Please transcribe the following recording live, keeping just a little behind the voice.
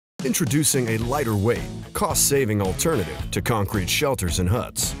Introducing a lighter weight, cost-saving alternative to concrete shelters and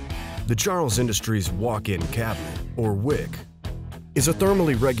huts. The Charles Industries Walk-In Cabinet, or WIC, is a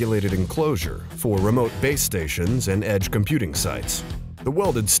thermally regulated enclosure for remote base stations and edge computing sites. The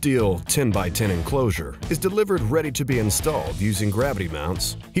welded steel 10x10 enclosure is delivered ready to be installed using gravity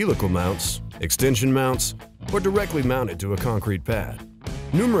mounts, helical mounts, extension mounts, or directly mounted to a concrete pad.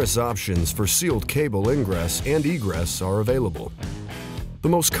 Numerous options for sealed cable ingress and egress are available. The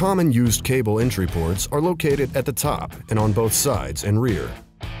most common used cable entry ports are located at the top and on both sides and rear.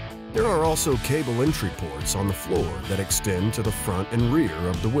 There are also cable entry ports on the floor that extend to the front and rear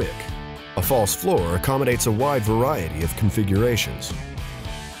of the WIC. A false floor accommodates a wide variety of configurations.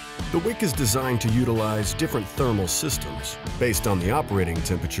 The WIC is designed to utilize different thermal systems based on the operating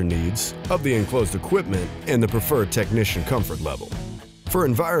temperature needs of the enclosed equipment and the preferred technician comfort level. For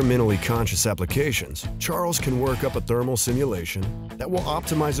environmentally conscious applications, Charles can work up a thermal simulation that will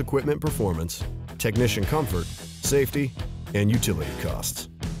optimize equipment performance, technician comfort, safety, and utility costs.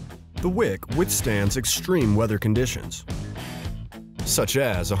 The WIC withstands extreme weather conditions, such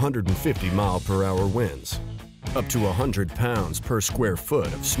as 150 mile-per-hour winds, up to 100 pounds per square foot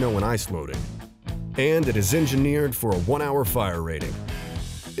of snow and ice loading, and it is engineered for a 1-hour fire rating.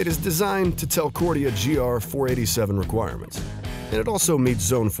 It is designed to Telcordia GR 487 requirements, and it also meets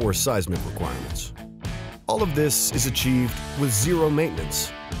Zone 4 seismic requirements. All of this is achieved with zero maintenance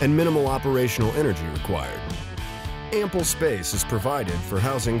and minimal operational energy required. Ample space is provided for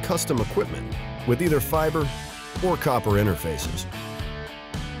housing custom equipment with either fiber or copper interfaces.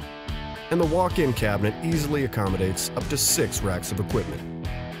 And the walk-in cabinet easily accommodates up to 6 racks of equipment.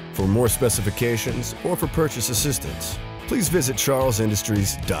 For more specifications or for purchase assistance, please visit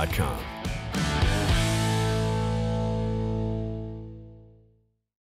charlesindustries.com.